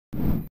The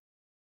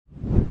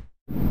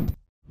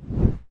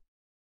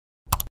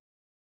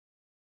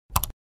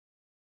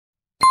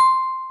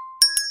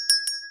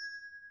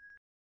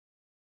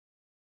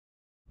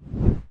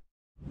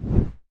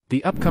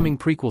upcoming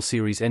prequel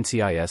series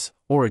NCIS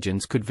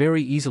Origins could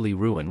very easily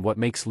ruin what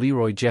makes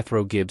Leroy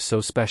Jethro Gibbs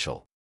so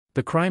special.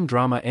 The crime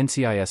drama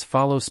NCIS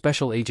follows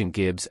Special Agent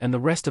Gibbs and the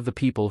rest of the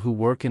people who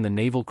work in the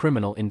Naval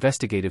Criminal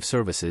Investigative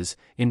Services,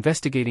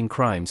 investigating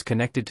crimes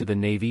connected to the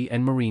Navy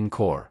and Marine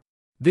Corps.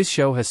 This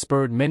show has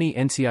spurred many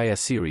NCIS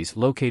series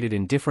located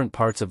in different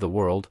parts of the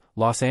world: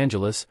 Los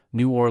Angeles,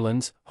 New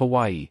Orleans,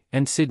 Hawaii,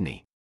 and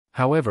Sydney.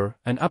 However,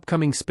 an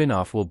upcoming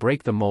spin-off will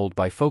break the mold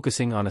by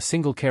focusing on a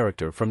single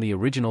character from the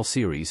original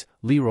series,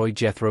 Leroy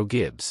Jethro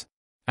Gibbs.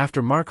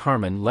 After Mark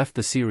Harmon left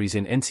the series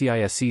in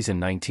NCIS Season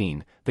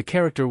 19, the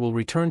character will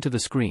return to the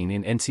screen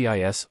in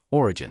NCIS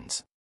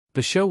Origins.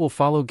 The show will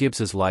follow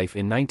Gibbs's life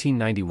in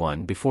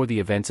 1991 before the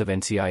events of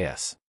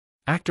NCIS.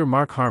 Actor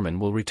Mark Harmon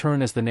will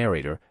return as the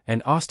narrator,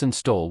 and Austin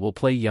Stoll will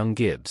play young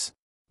Gibbs.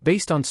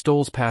 Based on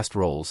Stoll's past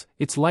roles,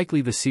 it's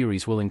likely the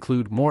series will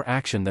include more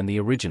action than the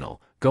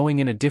original, going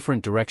in a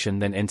different direction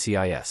than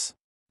NCIS.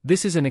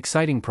 This is an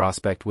exciting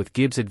prospect with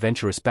Gibbs'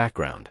 adventurous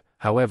background.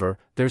 However,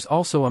 there's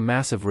also a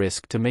massive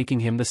risk to making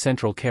him the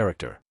central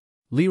character.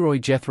 Leroy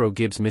Jethro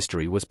Gibbs'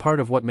 mystery was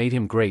part of what made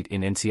him great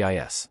in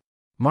NCIS.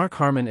 Mark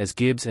Harmon as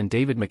Gibbs and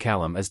David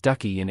McCallum as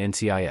Ducky in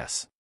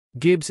NCIS.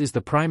 Gibbs is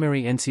the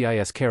primary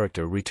NCIS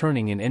character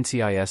returning in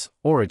NCIS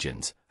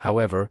Origins.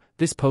 However,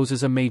 this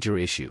poses a major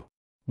issue.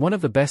 One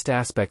of the best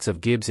aspects of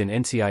Gibbs in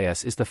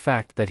NCIS is the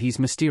fact that he's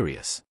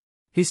mysterious.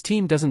 His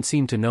team doesn't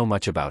seem to know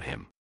much about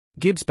him.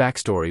 Gibbs'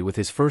 backstory with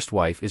his first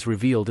wife is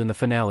revealed in the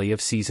finale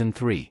of Season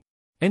 3.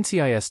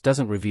 NCIS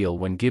doesn't reveal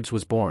when Gibbs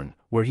was born,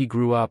 where he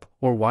grew up,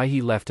 or why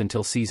he left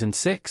until Season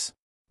 6.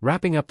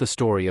 Wrapping up the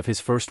story of his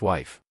first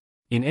wife.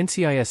 In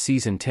NCIS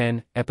Season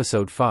 10,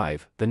 Episode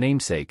 5, The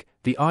Namesake,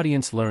 the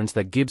audience learns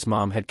that Gibbs'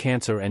 mom had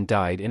cancer and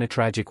died in a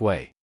tragic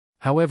way.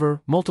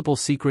 However, multiple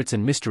secrets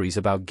and mysteries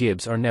about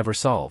Gibbs are never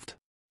solved.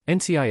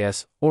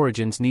 NCIS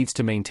Origins needs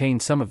to maintain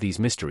some of these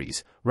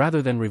mysteries,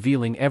 rather than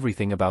revealing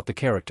everything about the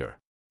character.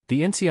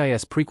 The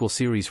NCIS prequel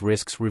series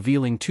risks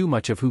revealing too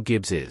much of who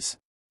Gibbs is.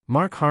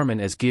 Mark Harmon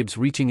as Gibbs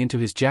reaching into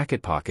his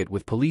jacket pocket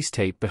with police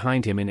tape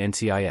behind him in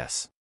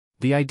NCIS.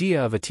 The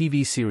idea of a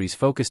TV series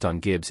focused on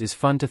Gibbs is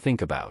fun to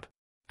think about.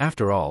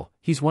 After all,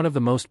 he's one of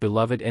the most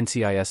beloved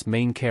NCIS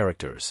main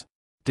characters.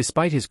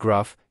 Despite his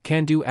gruff,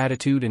 can-do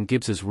attitude and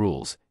Gibbs's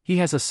rules, he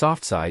has a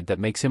soft side that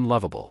makes him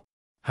lovable.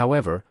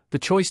 However, the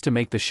choice to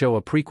make the show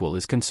a prequel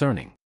is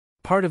concerning.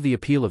 Part of the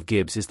appeal of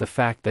Gibbs is the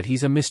fact that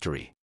he's a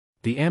mystery.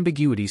 The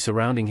ambiguity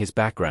surrounding his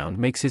background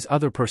makes his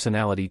other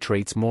personality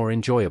traits more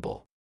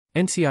enjoyable.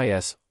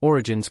 NCIS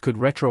Origins could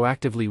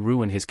retroactively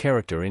ruin his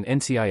character in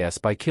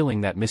NCIS by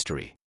killing that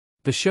mystery.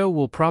 The show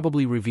will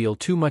probably reveal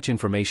too much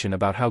information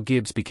about how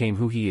Gibbs became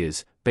who he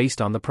is,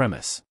 based on the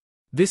premise.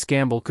 This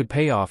gamble could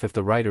pay off if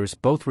the writers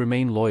both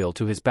remain loyal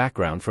to his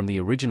background from the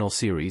original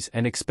series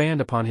and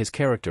expand upon his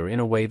character in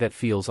a way that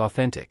feels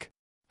authentic.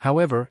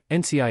 However,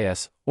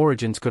 NCIS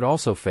Origins could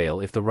also fail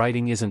if the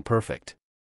writing isn't perfect.